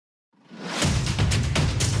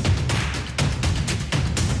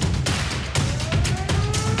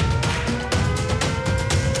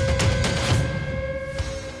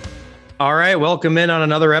All right, welcome in on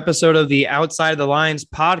another episode of the Outside the Lines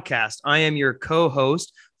podcast. I am your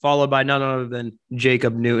co-host, followed by none other than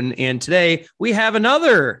Jacob Newton. And today we have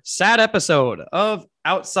another sad episode of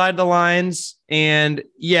Outside the Lines. And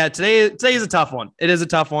yeah, today is a tough one. It is a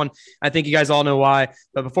tough one. I think you guys all know why.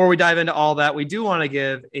 But before we dive into all that, we do want to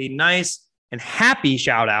give a nice and happy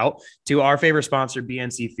shout out to our favorite sponsor,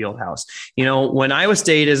 BNC Fieldhouse. You know, when Iowa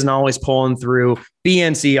State isn't always pulling through,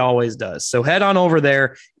 BNC always does. So head on over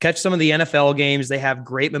there, catch some of the NFL games. They have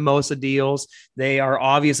great mimosa deals. They are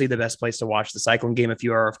obviously the best place to watch the Cyclone game if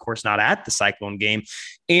you are, of course, not at the Cyclone game.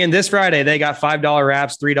 And this Friday, they got $5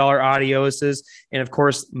 wraps, $3 adioses, and of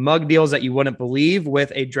course, mug deals that you wouldn't believe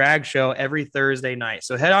with a drag show every Thursday night.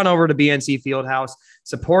 So head on over to BNC Fieldhouse,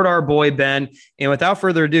 support our boy Ben. And without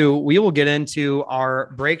further ado, we will get into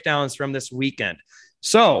our breakdowns from this weekend.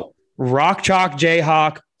 So Rock Chalk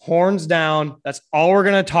Jayhawk, horns down. That's all we're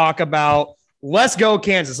going to talk about. Let's go,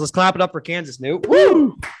 Kansas. Let's clap it up for Kansas, Newt.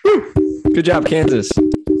 Woo! Good job, Kansas.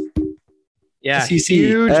 Yeah, SEC.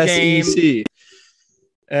 huge game. SEC.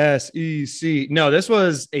 SEC. No, this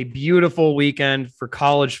was a beautiful weekend for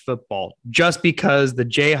college football just because the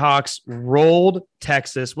Jayhawks rolled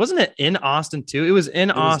Texas. Wasn't it in Austin too? It was in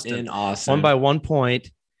Austin. Won by 1 point.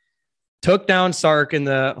 Took down Sark in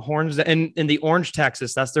the Horns in the Orange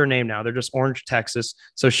Texas. That's their name now. They're just Orange Texas.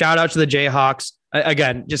 So shout out to the Jayhawks.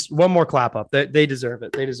 Again, just one more clap up. They deserve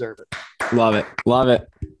it. They deserve it. Love it. Love it.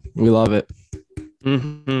 We love it.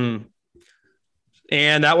 Mm-hmm.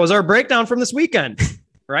 And that was our breakdown from this weekend,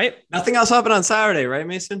 right? Nothing else happened on Saturday, right,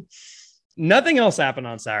 Mason? Nothing else happened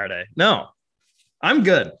on Saturday. No, I'm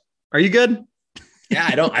good. Are you good? Yeah,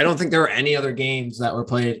 I don't think there were any other games that were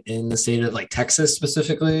played in the state of like Texas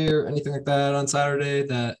specifically or anything like that on Saturday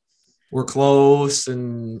that were close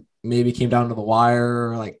and maybe came down to the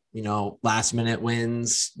wire, like, you know, last minute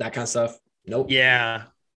wins, that kind of stuff. Nope. Yeah.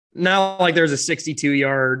 Not like there's a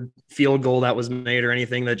 62-yard field goal that was made or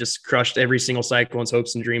anything that just crushed every single Cyclone's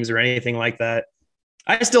hopes and dreams or anything like that.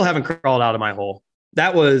 I still haven't crawled out of my hole.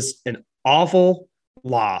 That was an awful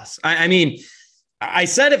loss. I mean, I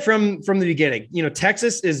said it from the beginning. You know,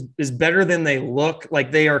 Texas is better than they look.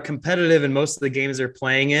 Like, they are competitive in most of the games they're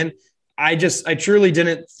playing in. I truly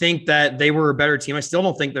didn't think that they were a better team. I still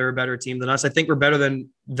don't think they're a better team than us. I think we're better than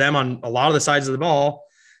them on a lot of the sides of the ball.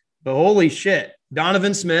 But holy shit,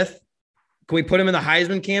 Donovan Smith, can we put him in the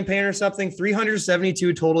Heisman campaign or something?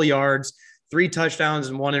 372 total yards, 3 touchdowns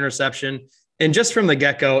and 1 interception. And just from the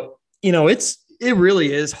get-go, you know, it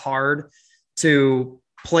really is hard to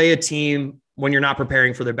play a team when you're not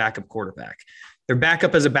preparing for their backup quarterback. Their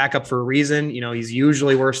backup is a backup for a reason. You know, he's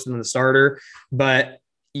usually worse than the starter, but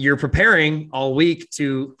you're preparing all week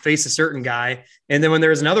to face a certain guy. And then when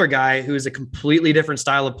there's another guy who is a completely different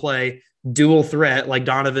style of play, dual threat like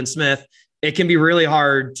Donovan Smith, it can be really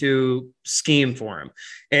hard to scheme for him.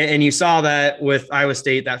 And you saw that with Iowa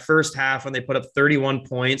State, that first half when they put up 31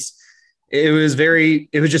 points, it was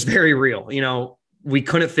just very real. You know, we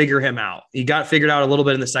couldn't figure him out. He got figured out a little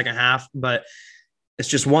bit in the second half, but it's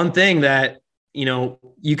just one thing that, you know,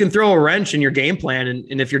 you can throw a wrench in your game plan.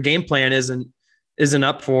 And if your game plan isn't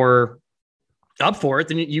up for it,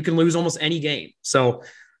 then you can lose almost any game. So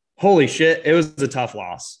holy shit, it was a tough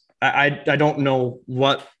loss. I don't know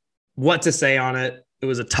what to say on it. It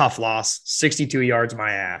was a tough loss. 62 yards,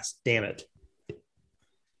 my ass. Damn it.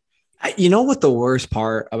 You know what the worst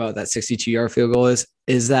part about that 62-yard field goal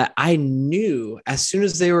is that I knew as soon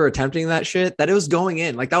as they were attempting that shit that it was going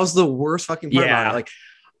in. Like, that was the worst fucking part about it. Like,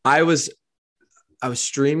 I was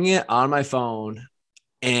streaming it on my phone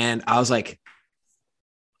and I'm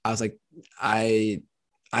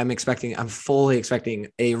fully expecting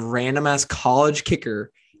a random ass college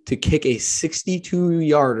kicker to kick a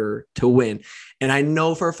 62-yarder to win. And I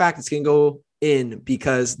know for a fact it's going to go in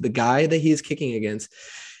because the guy that he is kicking against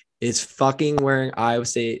is fucking wearing Iowa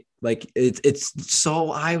State. Like, it's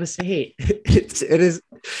so Iowa State. It's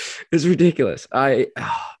ridiculous.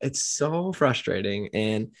 It's so frustrating.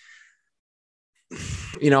 And,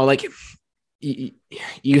 you know, like,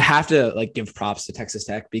 you have to like give props to Texas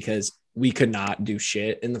Tech because we could not do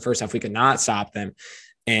shit in the first half. We could not stop them.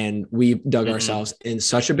 And we dug ourselves in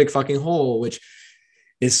such a big fucking hole, which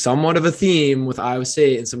is somewhat of a theme with Iowa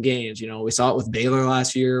State in some games. You know, we saw it with Baylor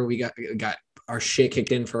last year. We got our shit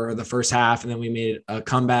kicked in for the first half and then we made a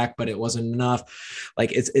comeback, but it wasn't enough.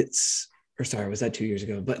 Like, was that 2 years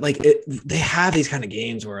ago? But like, they have these kind of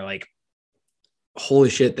games where like, holy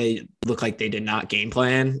shit, they look like they did not game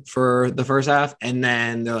plan for the first half. And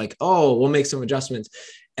then they're like, oh, we'll make some adjustments.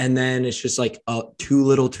 And then it's just like too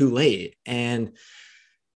little too late.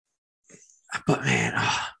 But man,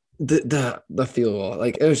 the field goal,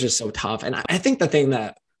 like, it was just so tough. And I think the thing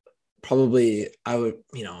that probably I would,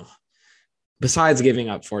 besides giving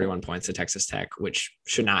up 41 points to Texas Tech, which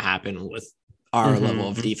should not happen with our level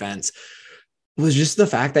of defense, was just the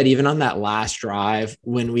fact that even on that last drive,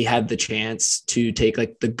 when we had the chance to take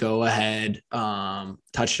like the go ahead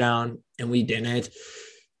touchdown and we didn't,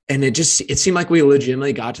 and it seemed like we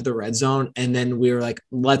legitimately got to the red zone. And then we were like,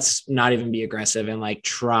 let's not even be aggressive and like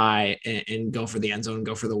try and go for the end zone,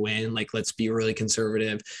 go for the win. Like, let's be really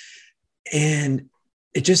conservative. And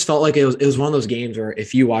it just felt like it was one of those games where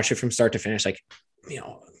if you watch it from start to finish, like,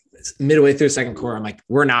 midway through the second quarter, I'm like,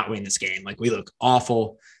 we're not winning this game. Like, we look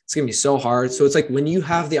awful. It's going to be so hard. So it's like when you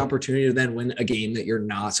have the opportunity to then win a game that you're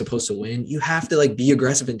not supposed to win, you have to like be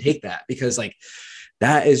aggressive and take that, because like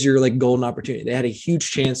that is your like golden opportunity. They had a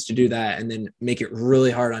huge chance to do that and then make it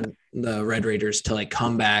really hard on the Red Raiders to like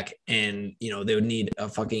come back, and, they would need a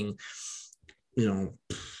fucking,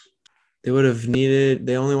 they would have needed,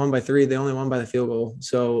 they only won by 3. They only won by the field goal.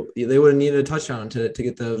 So they would have needed a touchdown to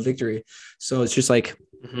get the victory. So it's just like,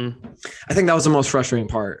 I think that was the most frustrating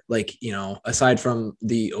part. Like, aside from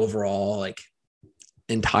the overall, like,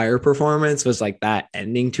 entire performance, was like that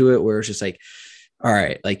ending to it where it's just like, all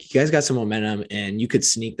right, like, you guys got some momentum and you could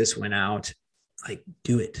sneak this win out. Like,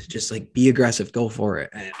 do it. Just like be aggressive, go for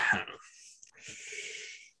it. And I don't know.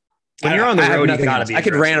 When you're on the road, you gotta be. I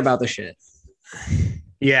could rant about the shit.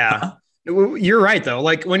 Yeah. You're right, though.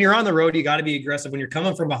 Like, when you're on the road, you got to be aggressive. When you're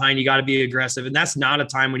coming from behind, you got to be aggressive. And that's not a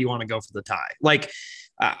time when you want to go for the tie. Like,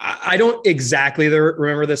 I don't exactly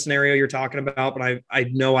remember the scenario you're talking about, but I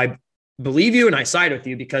know I believe you and I side with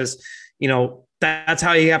you, because, that's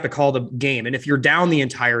how you have to call the game. And if you're down the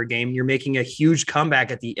entire game, you're making a huge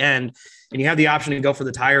comeback at the end, and you have the option to go for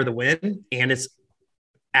the tie or the win, and it's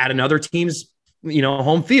at another team's,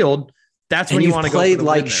 home field. That's when you want to go. Played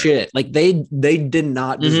like shit. Like they did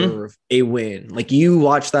not deserve a win. Like, you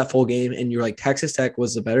watched that full game and you're like, Texas Tech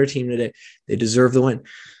was the better team today. They deserve the win.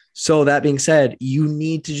 So that being said, you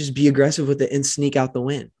need to just be aggressive with it and sneak out the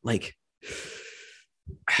win. Like,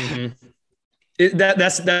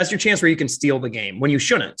 that's your chance where you can steal the game when you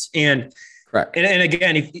shouldn't. And correct. And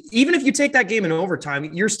again, even if you take that game in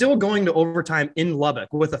overtime, you're still going to overtime in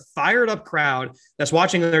Lubbock with a fired up crowd that's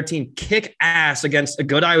watching their team kick ass against a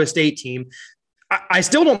good Iowa State team. I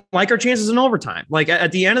still don't like our chances in overtime. Like,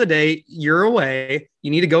 at the end of the day, you're away.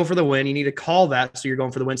 You need to go for the win. You need to call that, so you're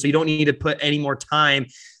going for the win. So you don't need to put any more time,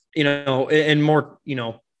 and more,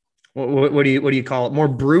 what do you call it? More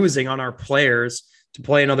bruising on our players to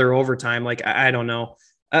play another overtime. Like, I don't know.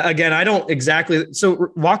 Again, I don't exactly.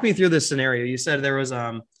 So walk me through this scenario. You said there was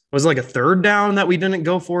it like a third down that we didn't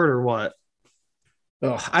go for it, or what?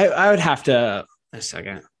 Oh, I would have to a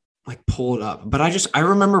second, like, pull it up. But I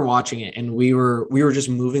remember watching it, and we were just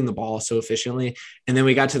moving the ball so efficiently. And then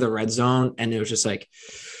we got to the red zone, and it was just like,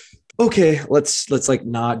 okay, let's like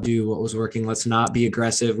not do what was working. Let's not be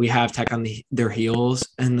aggressive. We have Tech on their heels.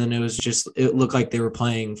 And then it looked like they were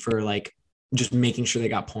playing for like just making sure they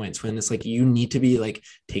got points, when it's like, you need to be like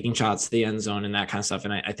taking shots to the end zone and that kind of stuff.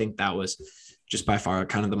 And I think that was just by far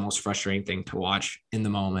kind of the most frustrating thing to watch in the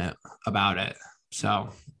moment about it. So,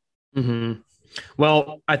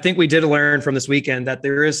 Well, I think we did learn from this weekend that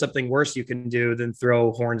there is something worse you can do than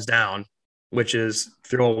throw horns down, which is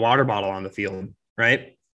throw a water bottle on the field,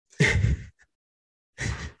 right? It's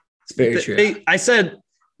very true. I said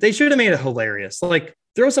they should have made it hilarious. Like,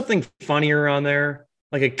 throw something funnier on there.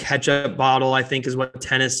 Like a ketchup bottle, I think, is what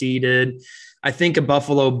Tennessee did. I think a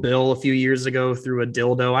Buffalo Bill a few years ago threw a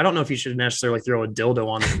dildo. I don't know if you should necessarily throw a dildo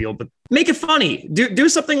on the field, but make it funny. Do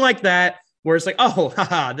something like that where it's like, oh,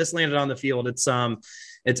 haha, this landed on the field. It's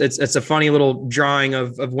a funny little drawing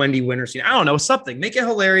of Wendy Winterstein. I don't know, something. Make it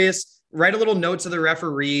hilarious. Write a little note to the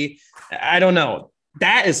referee. I don't know.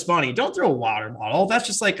 That is funny. Don't throw a water bottle. That's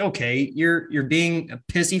just like, okay, you're being a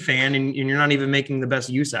pissy fan and you're not even making the best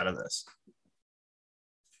use out of this.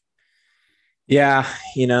 Yeah,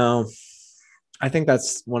 I think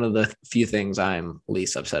that's one of the few things I'm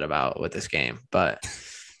least upset about with this game. But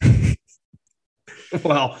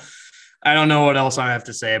well, I don't know what else I have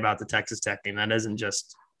to say about the Texas Tech game. That isn't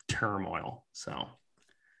just turmoil. So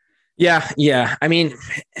yeah. I mean,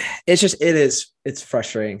 it's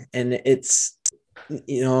frustrating, and it's,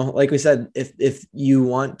 like we said, if you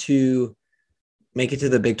want to make it to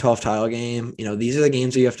the Big 12 title game, these are the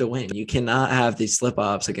games that you have to win. You cannot have these slip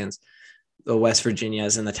ups against the West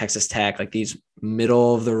Virginias and the Texas Tech, like these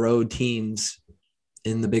middle of the road teams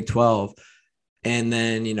in the Big 12. And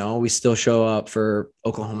then, we still show up for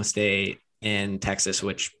Oklahoma State and Texas,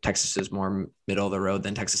 which Texas is more middle of the road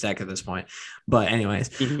than Texas Tech at this point. But anyways,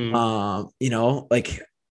 like,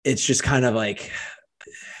 it's just kind of like,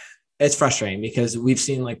 it's frustrating because we've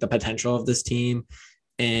seen like the potential of this team,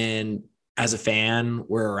 And as a fan,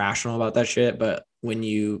 we're irrational about that shit. But when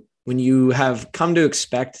you have come to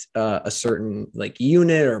expect a certain like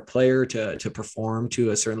unit or player to perform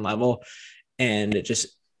to a certain level, and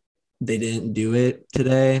they didn't do it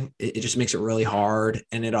today, it just makes it really hard.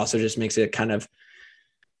 And it also just makes it kind of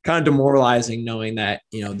demoralizing knowing that,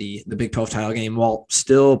 the Big 12 title game, while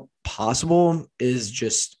still possible, is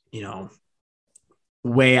just,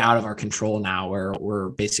 way out of our control now, where we're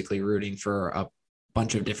basically rooting for a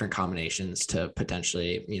bunch of different combinations to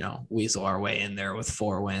potentially, weasel our way in there with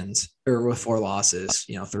 4 wins or with 4 losses,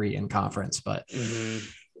 3 in conference. But,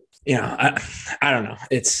 I don't know.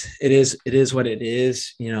 It is what it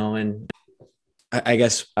is, and I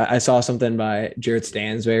guess I saw something by Jared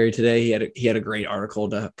Stansberry today. He had a great article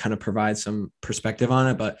to kind of provide some perspective on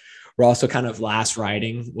it, but we're also kind of last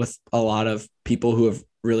riding with a lot of people who have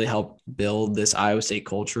really helped build this Iowa State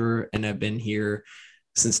culture and have been here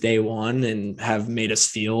since day one and have made us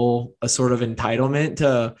feel a sort of entitlement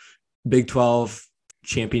to Big 12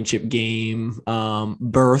 championship game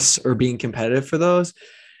berths or being competitive for those.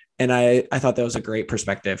 And I thought that was a great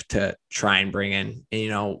perspective to try and bring in.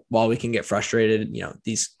 And, while we can get frustrated,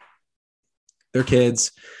 they're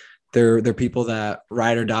kids, they're people that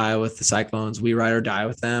ride or die with the Cyclones. We ride or die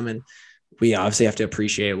with them. And we obviously have to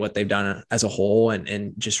appreciate what they've done as a whole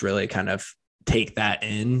and just really kind of take that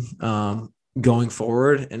in going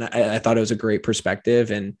forward. And I thought it was a great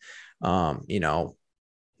perspective, and,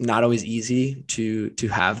 not always easy to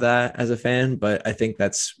have that as a fan, but I think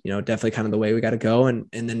that's, definitely kind of the way we got to go. And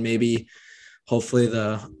then maybe hopefully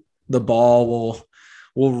the ball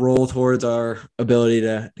will roll towards our ability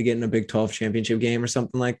to get in a Big 12 championship game or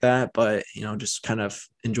something like that. But, just kind of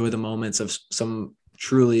enjoy the moments of some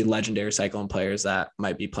truly legendary Cyclone players that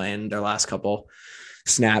might be playing their last couple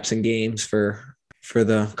snaps and games for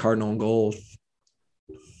the Cardinal and Gold.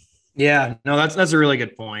 Yeah, no, that's a really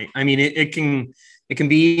good point. I mean, it can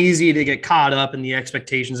be easy to get caught up in the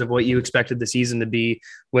expectations of what you expected the season to be,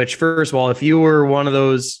 which, first of all, if you were one of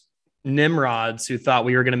those nimrods who thought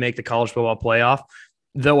we were going to make the college football playoff,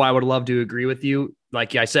 though I would love to agree with you,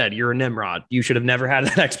 like I said, you're a nimrod. You should have never had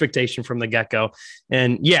that expectation from the get-go.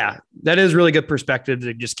 And yeah, that is really good perspective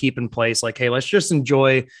to just keep in place. Like, hey, let's just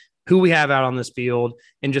enjoy who we have out on this field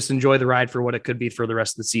and just enjoy the ride for what it could be for the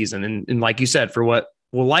rest of the season. And like you said, for what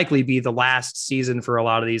will likely be the last season for a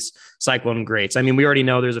lot of these Cyclone greats. I mean, we already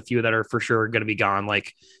know there's a few that are for sure going to be gone,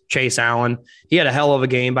 like Chase Allen. He had a hell of a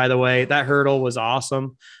game, by the way. That hurdle was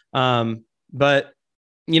awesome. But,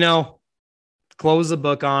 close the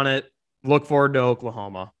book on it. Look forward to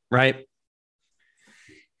Oklahoma, right?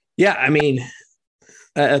 Yeah, I mean,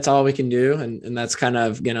 that's all we can do. And that's kind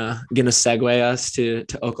of gonna segue us to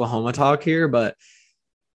Oklahoma talk here, but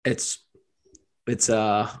it's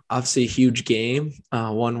obviously a huge game,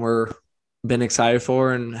 one we're been excited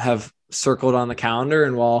for and have circled on the calendar.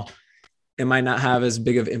 And while it might not have as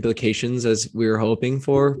big of implications as we were hoping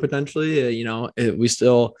for potentially, we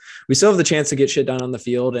still have the chance to get shit done on the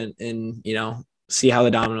field and see how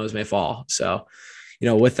the dominoes may fall. So,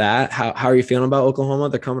 with that, how are you feeling about Oklahoma?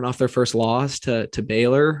 They're coming off their first loss to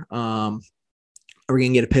Baylor. Are we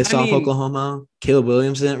gonna get a pissed off Oklahoma? Caleb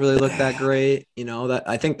Williams didn't really look that great. That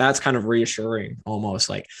I think that's kind of reassuring, almost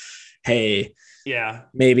like, hey, yeah,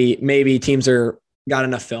 maybe teams got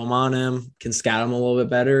enough film on him, can scout him a little bit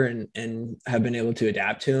better, and have been able to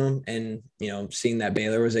adapt to him. And seeing that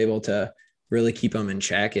Baylor was able to really keep him in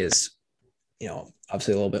check is,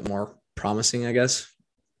 obviously a little bit more promising, I guess.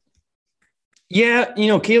 Yeah,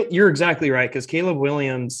 you're exactly right, because Caleb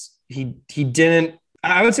Williams, he didn't.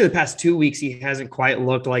 I would say the past 2 weeks, he hasn't quite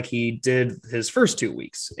looked like he did his first 2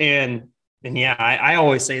 weeks. And yeah, I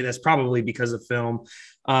always say this probably because of film.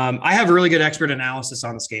 I have really good expert analysis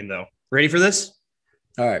on this game, though. Ready for this?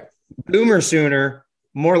 All right. Boomer Sooner,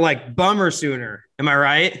 more like Bummer Sooner. Am I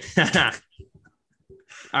right? All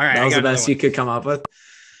right. That was the best you could come up with.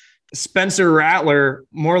 Spencer Rattler,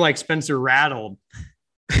 more like Spencer Rattled.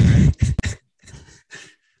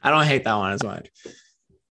 I don't hate that one as much.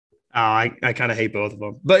 Oh, I kind of hate both of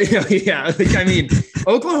them, but yeah. I mean,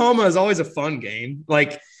 Oklahoma is always a fun game.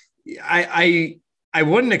 Like, I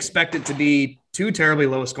wouldn't expect it to be too terribly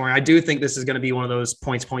low scoring. I do think this is going to be one of those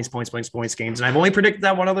points games, and I've only predicted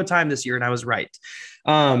that one other time this year, and I was right.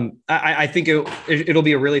 I think it'll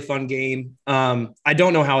be a really fun game. I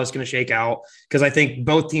don't know how it's going to shake out, because I think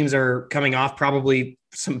both teams are coming off probably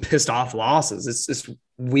some pissed off losses. It's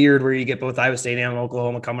weird where you get both Iowa State and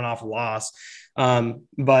Oklahoma coming off a loss.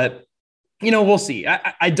 But we'll see.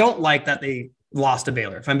 I don't like that they lost to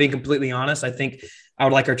Baylor. If I'm being completely honest, I think I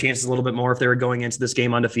would like our chances a little bit more if they were going into this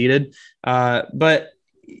game undefeated. But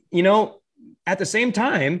at the same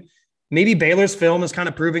time, maybe Baylor's film is kind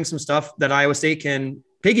of proving some stuff that Iowa State can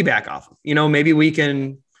piggyback off of.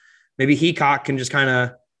 Maybe Heacock can just kind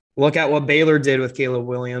of look at what Baylor did with Caleb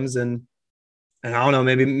Williams and I don't know,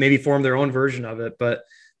 maybe form their own version of it. But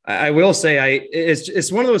I will say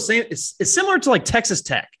it's one of those same, it's similar to like Texas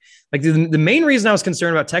Tech. Like the main reason I was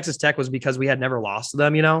concerned about Texas Tech was because we had never lost to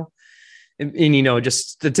them, and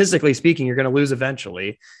just statistically speaking, you're going to lose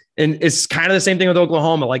eventually. And it's kind of the same thing with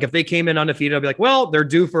Oklahoma. Like if they came in undefeated, I'd be like, well, they're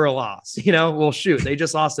due for a loss. Well, shoot, they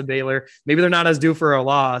just lost to Baylor. Maybe they're not as due for a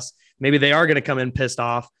loss. Maybe they are going to come in pissed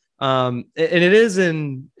off. And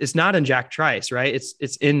it's not in Jack Trice, right?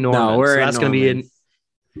 It's in Norman. No, we're that's going to be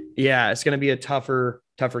it's going to be a tougher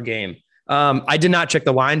game. I did not check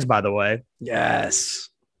the lines, by the way. Yes.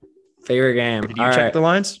 Favorite game. Did you check the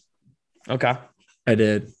lines? Okay. I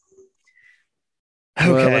did.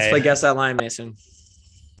 Okay. Well, let's play Guess That Line, Mason.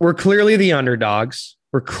 We're clearly the underdogs.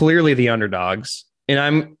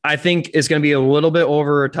 And I think it's going to be a little bit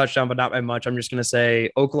over a touchdown, but not by much. I'm just going to say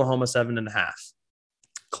Oklahoma 7.5.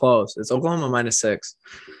 Close. It's Oklahoma -6.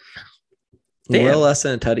 Damn. A little less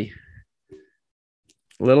than a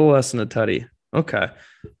tutty. Okay.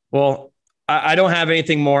 Well, I don't have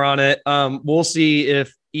anything more on it. We'll see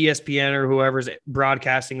if ESPN or whoever's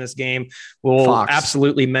broadcasting this game will Fox.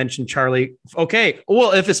 Absolutely mention Charlie. Okay.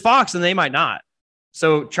 Well, if it's Fox, then they might not.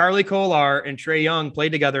 So Charlie Kolar and Trae Young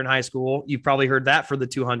played together in high school. You've probably heard that for the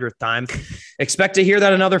 200th time. Expect to hear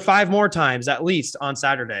that another 5 more times, at least on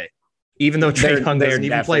Saturday, even though Trae Young doesn't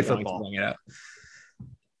even play football.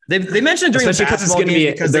 They mentioned during the basketball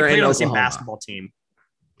game because they played on the same basketball team.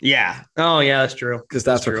 Yeah. Oh, yeah, that's true. Because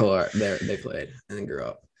that's where Kolar they played and grew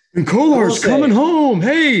up. And Kolar's coming home.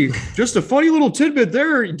 Hey, just a funny little tidbit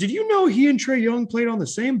there. Did you know he and Trae Young played on the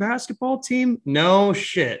same basketball team? No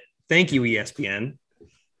shit. Thank you, ESPN.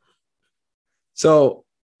 So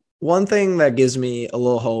one thing that gives me a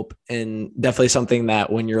little hope, and definitely something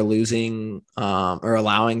that when you're losing or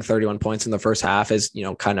allowing 31 points in the first half is,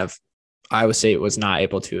 kind of Iowa State was not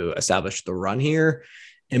able to establish the run here.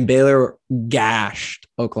 And Baylor gashed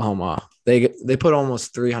Oklahoma. They put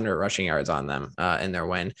almost 300 rushing yards on them in their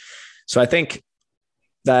win. So I think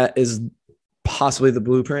that is possibly the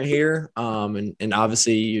blueprint here. And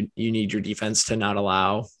obviously you need your defense to not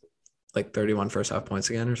allow like 31 first half points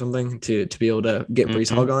again or something to be able to get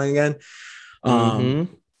Breece Hall going again.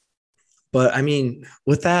 But I mean,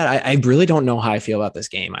 with that, I really don't know how I feel about this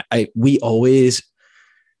game. We always,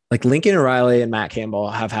 like Lincoln Riley and Matt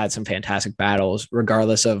Campbell have had some fantastic battles,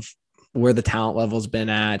 regardless of where the talent level's been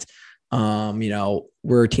at,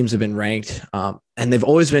 where teams have been ranked. And they've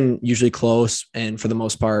always been usually close. And for the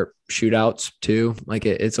most part, shootouts too. Like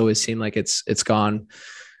it's always seemed like it's gone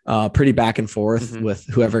pretty back and forth with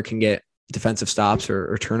whoever can get defensive stops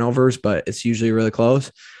or turnovers, but it's usually really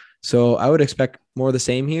close. So I would expect more of the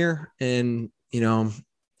same here. And,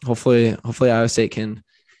 hopefully Iowa State can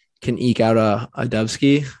eke out a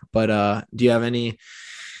Dubsky, but do you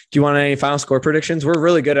want any final score predictions? We're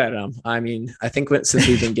really good at them. I mean, I think since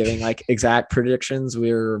we've been giving like exact predictions,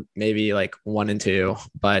 we're maybe like 1-2,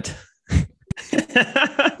 but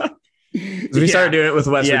we started doing it with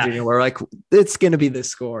West Virginia. Where we're like, it's going to be this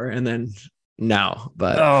score. And then no,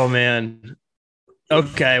 but. Oh man.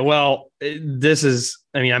 Okay. Well,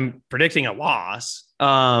 I'm predicting a loss.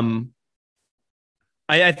 I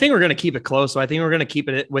think we're going to keep it close. So I think we're going to keep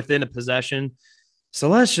it within a possession. So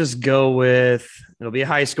let's just go with, it'll be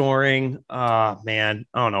high scoring. Man,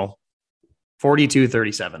 I don't know.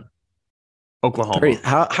 42-37. Oklahoma.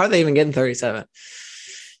 How are they even getting 37?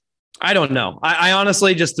 I don't know. I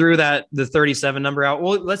honestly just threw the 37 number out.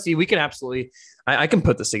 Well, let's see. We can absolutely, I can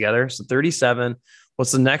put this together. So 37.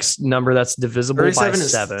 What's the next number that's divisible by 7?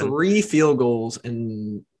 37 is 3 field goals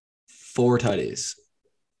and 4 tutties.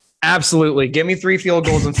 Absolutely. Give me 3 field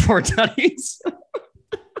goals and 4 tutties.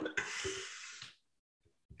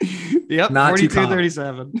 Yep.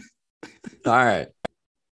 42-37. All right.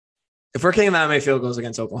 If we're kicking that many field goals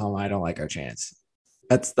against Oklahoma, I don't like our chance.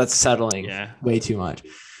 That's settling way too much.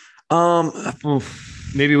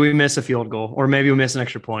 Maybe we miss a field goal, or maybe we miss an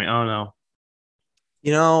extra point. I don't know.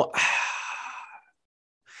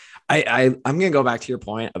 I'm going to go back to your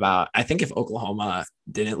point about, I think if Oklahoma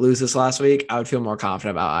didn't lose this last week, I would feel more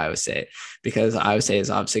confident about Iowa State, because Iowa State is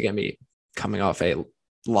obviously going to be coming off a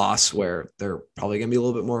loss where they're probably going to be a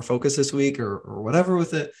little bit more focused this week or whatever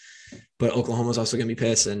with it. But Oklahoma's also going to be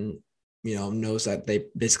pissed and, knows that they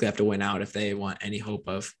basically have to win out if they want any hope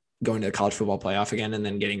of going to the college football playoff again and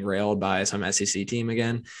then getting railed by some SEC team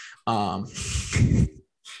again.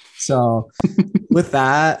 So with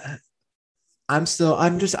that, I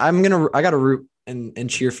got to root and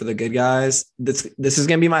cheer for the good guys. This is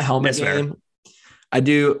going to be my helmet game. I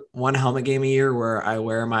do one helmet game a year where I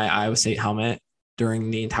wear my Iowa State helmet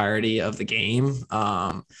during the entirety of the game.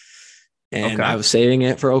 And I was saving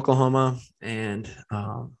it for Oklahoma. And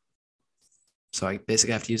so I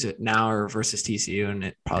basically have to use it now or versus TCU. And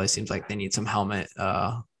it probably seems like they need some helmet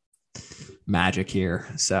magic here.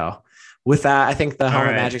 So with that, I think the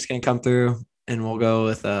helmet magic's going to come through. And we'll go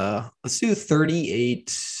with, let's do 38-31.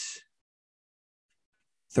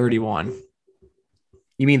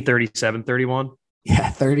 You mean 37-31?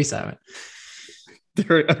 Yeah, 37.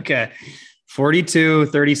 Okay.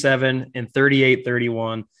 42-37 and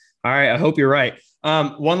 38-31. All right. I hope you're right.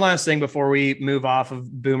 One last thing before we move off of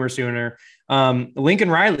Boomer Sooner.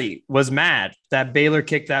 Lincoln Riley was mad that Baylor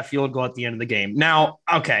kicked that field goal at the end of the game. Now,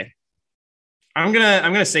 okay. I'm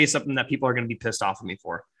gonna say something that people are gonna be pissed off at me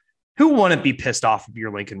for. Who wouldn't be pissed off of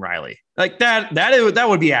your Lincoln Riley? Like that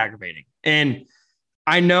would be aggravating. And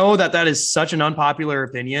I know that is such an unpopular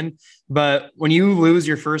opinion, but when you lose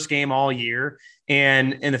your first game all year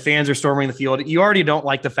and the fans are storming the field, you already don't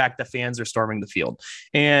like the fact that fans are storming the field.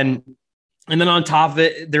 And then on top of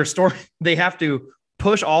it, they have to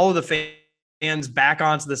push all of the fans back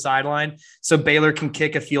onto the sideline so Baylor can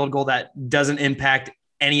kick a field goal that doesn't impact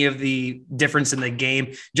any of the difference in the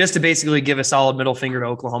game, just to basically give a solid middle finger to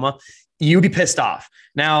Oklahoma. You'd be pissed off.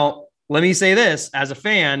 Now, let me say this as a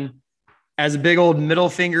fan, as a big old middle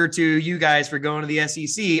finger to you guys for going to the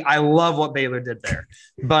SEC. I love what Baylor did there,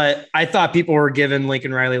 but I thought people were giving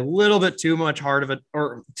Lincoln Riley a little bit too hard of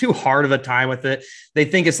a time with it. They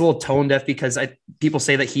think it's a little tone deaf because people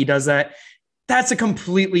say that he does that. That's a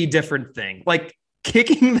completely different thing. Like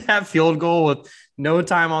kicking that field goal with no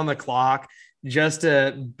time on the clock just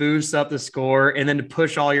to boost up the score and then to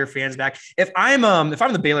push all your fans back. If I'm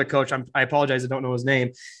the Baylor coach, I apologize, I don't know his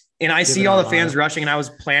name, and I see all the fans rushing and I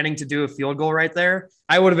was planning to do a field goal right there,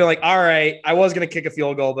 I would have been like, all right, I was going to kick a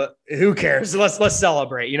field goal, but who cares? Let's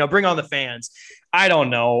celebrate, bring on the fans. I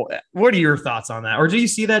don't know. What are your thoughts on that? Or do you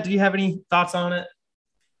see that? Do you have any thoughts on it?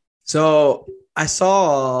 So I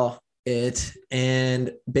saw it,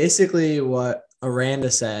 and basically what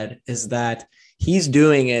Aranda said is that he's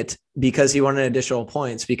doing it because he wanted additional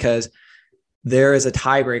points, because there is a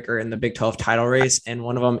tiebreaker in the Big 12 title race, and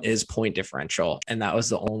one of them is point differential. And that was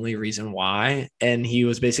the only reason why. And he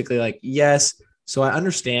was basically like, yes. So I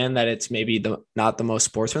understand that it's maybe not the most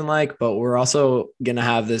sportsmanlike, but we're also going to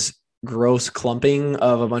have this gross clumping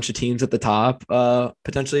of a bunch of teams at the top,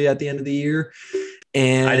 potentially at the end of the year.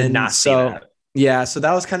 And I did not see that. Yeah. So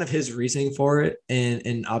that was kind of his reasoning for it.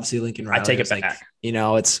 And obviously Lincoln Riley, I take it back.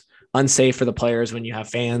 Like, it's unsafe for the players when you have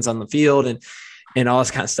fans on the field and all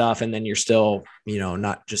this kind of stuff. And then you're still,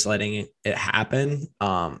 not just letting it happen.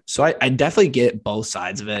 So I definitely get both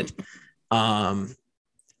sides of it. And,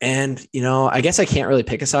 I guess I can't really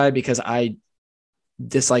pick a side because I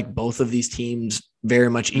dislike both of these teams very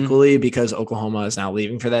much equally, because Oklahoma is now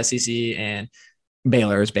leaving for the SEC and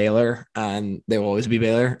Baylor is Baylor and they will always be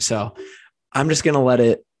Baylor. So I'm just going to let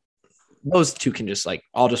it, those two can just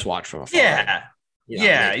I'll just watch from afar.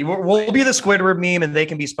 Yeah. We'll be the Squidward meme and they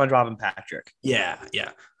can be SpongeBob and Patrick. Yeah.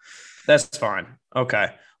 That's fine.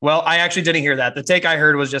 Okay. Well, I actually didn't hear that. The take I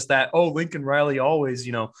heard was just that, Lincoln Riley always,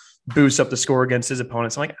 boosts up the score against his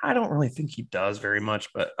opponents. I'm like, I don't really think he does very much,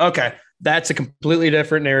 but okay. That's a completely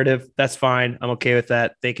different narrative. That's fine. I'm okay with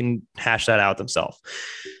that. They can hash that out themselves.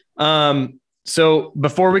 So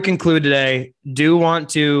before we conclude today, do want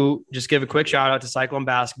to just give a quick shout out to Cyclone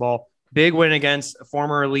basketball. Big win against a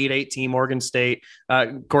former Elite Eight team, Oregon State.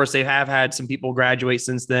 Of course, they have had some people graduate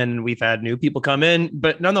since then. We've had new people come in,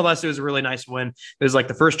 but nonetheless, it was a really nice win. It was like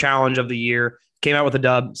the first challenge of the year. Came out with a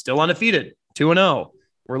dub, still undefeated, 2-0.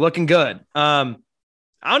 We're looking good. I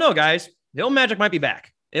don't know, guys. The old Magic might be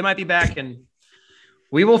back. It might be back, and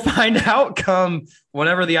we will find out come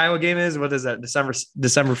whenever the Iowa game is. What is that? December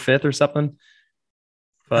 5th or something?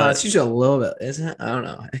 But it's usually a little bit, isn't it? I don't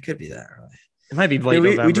know. It could be that early. It might be late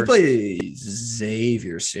November. We do play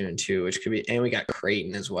Xavier soon too, which could be, and we got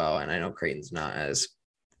Creighton as well. And I know Creighton's not as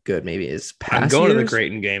good, maybe as past. I'm going years. to the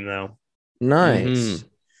Creighton game though. Nice,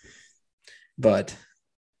 but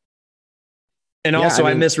also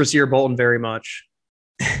I miss Rasir Bolton very much.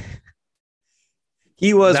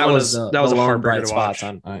 He was that one was of that was a hard bright spots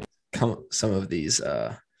on some of these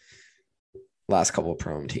last couple of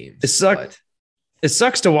Prom teams. It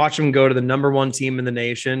sucks to watch him go to the number one team in the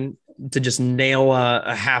nation to just nail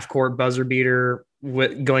a half court buzzer beater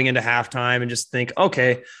going into halftime and just think,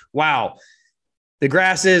 okay, wow, the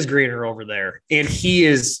grass is greener over there. And he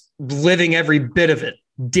is living every bit of it.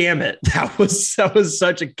 Damn it. That was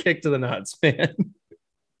such a kick to the nuts, man.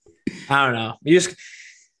 I don't know. You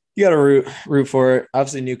got to root for it.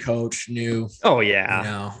 Obviously new coach, new. Oh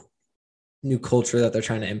yeah. new culture that they're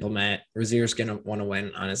trying to implement. Rozier's going to want to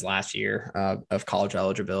win on his last year of college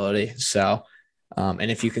eligibility. So, and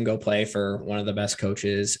if you can go play for one of the best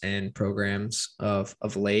coaches and programs of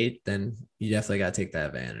late, then you definitely got to take that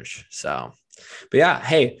advantage. So, but yeah,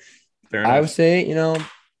 hey, I would say,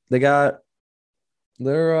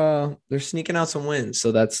 they're sneaking out some wins.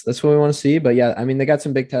 So that's what we want to see. But yeah, I mean, they got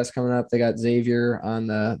some big tests coming up. They got Xavier on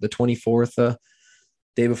the 24th,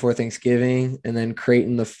 day before Thanksgiving, and then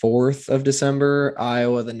Creighton the 4th of December,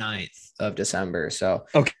 Iowa the 9th of December. So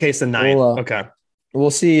okay, so 9th. Okay.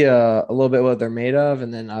 We'll see a little bit what they're made of,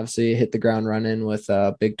 and then obviously hit the ground running with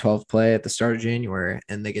Big 12 play at the start of January,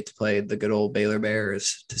 and they get to play the good old Baylor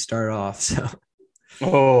Bears to start off. So,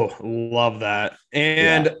 love that.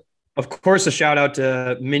 And of course, a shout out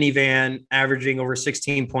to Minivan averaging over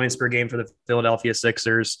 16 points per game for the Philadelphia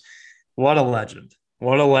Sixers. What a legend!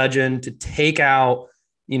 What a legend to take out.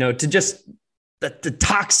 To just the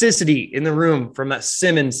toxicity in the room from that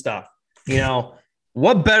Simmons stuff,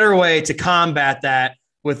 what better way to combat that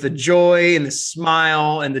with the joy and the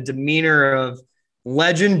smile and the demeanor of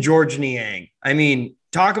legend Georges Niang. I mean,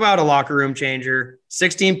 talk about a locker room changer.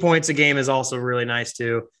 16 points a game is also really nice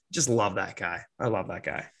too. Just love that guy. I love that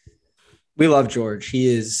guy. We love George. He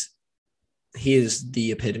is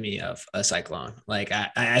the epitome of a Cyclone. Like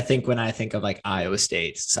I think when I think of like Iowa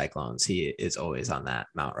State Cyclones, he is always on that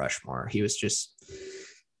Mount Rushmore. He was just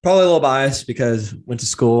probably a little biased because went to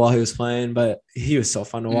school while he was playing, but he was so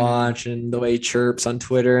fun to watch, and the way he chirps on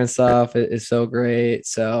Twitter and stuff is so great.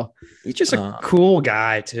 So he's just a cool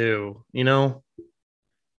guy too, Yeah,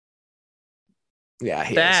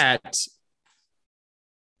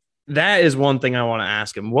 That is one thing I want to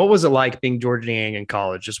ask him. What was it like being Georges Niang in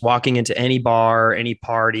college? Just walking into any bar, any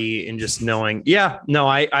party, and just knowing,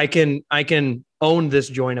 I can own this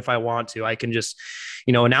joint if I want to. I can just,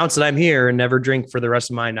 announce that I'm here and never drink for the rest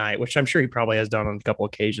of my night, which I'm sure he probably has done on a couple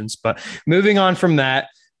occasions. But moving on from that,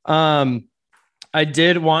 I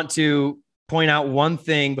did want to point out one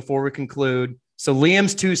thing before we conclude. So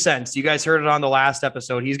Liam's 2 cents, you guys heard it on the last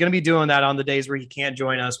episode. He's going to be doing that on the days where he can't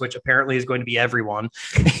join us, which apparently is going to be everyone.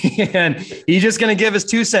 And he's just going to give us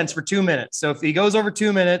 2 cents for 2 minutes. So if he goes over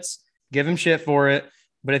 2 minutes, give him shit for it.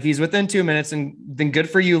 But if he's within 2 minutes, then good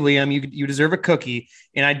for you, Liam. You deserve a cookie.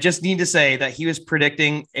 And I just need to say that he was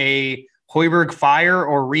predicting a Hoiberg fire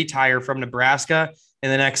or retire from Nebraska in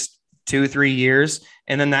the next 2-3 years.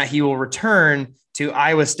 And then that he will return to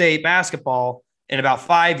Iowa State basketball in about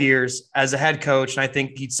 5 years as a head coach. And I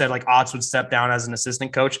think he said like Otts would step down as an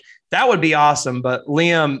assistant coach. That would be awesome. But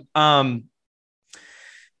Liam,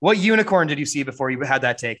 what unicorn did you see before you had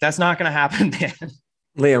that take? That's not going to happen, man.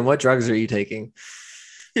 Liam, what drugs are you taking?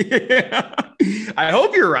 I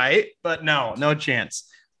hope you're right, but no chance.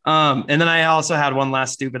 And then I also had one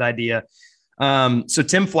last stupid idea. So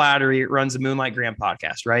Tim Flattery runs the Moonlight Graham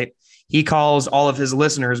podcast, right? He calls all of his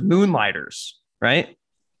listeners moonlighters, right?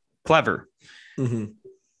 Clever. Mm-hmm.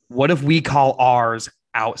 What if we call ours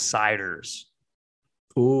outsiders?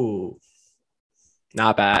 Ooh,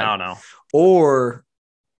 not bad. I don't know. Or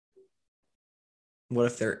what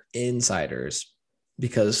if they're insiders?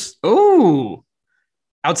 Because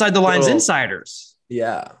outside the lines insiders.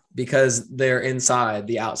 Yeah, because they're inside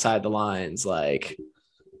the outside the lines. Like,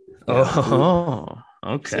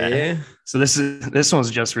 okay. See? So this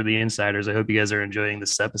one's just for the insiders. I hope you guys are enjoying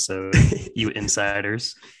this episode, you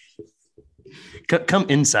insiders. Come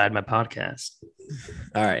inside my podcast.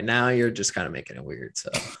 All right, now you're just kind of making it weird. So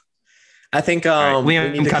I think Liam, we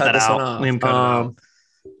need to cut this one off. Liam, cut it out.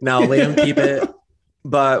 No, Liam, keep it.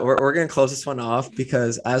 But we're gonna close this one off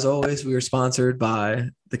because, as always, we are sponsored by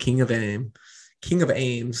the King of Aims,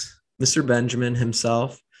 Mr. Benjamin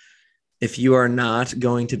himself. If you are not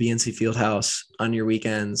going to BNC Fieldhouse on your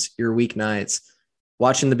weekends, your weeknights,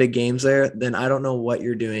 watching the big games there, then I don't know what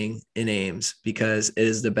you're doing in Ames, because it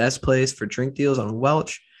is the best place for drink deals on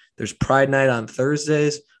Welch. There's Pride Night on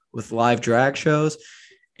Thursdays with live drag shows,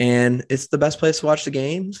 and it's the best place to watch the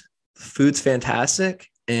games. The food's fantastic.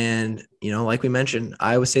 And, like we mentioned,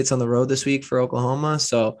 Iowa State's on the road this week for Oklahoma.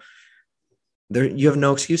 So you have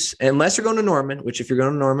no excuse unless you're going to Norman, which if you're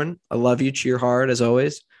going to Norman, I love you, cheer hard as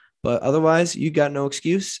always. But otherwise, you got no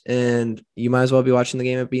excuse, and you might as well be watching the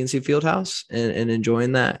game at BNC Fieldhouse and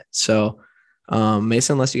enjoying that. So,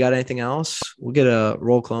 Mason, unless you got anything else, we'll get a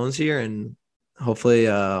roll clones here, and hopefully,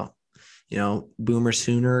 Boomer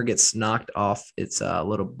Sooner gets knocked off its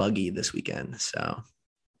little buggy this weekend. So,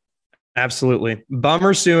 absolutely,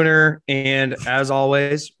 Bummer Sooner, and as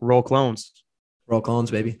always, roll clones. Roll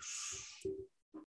clones, baby.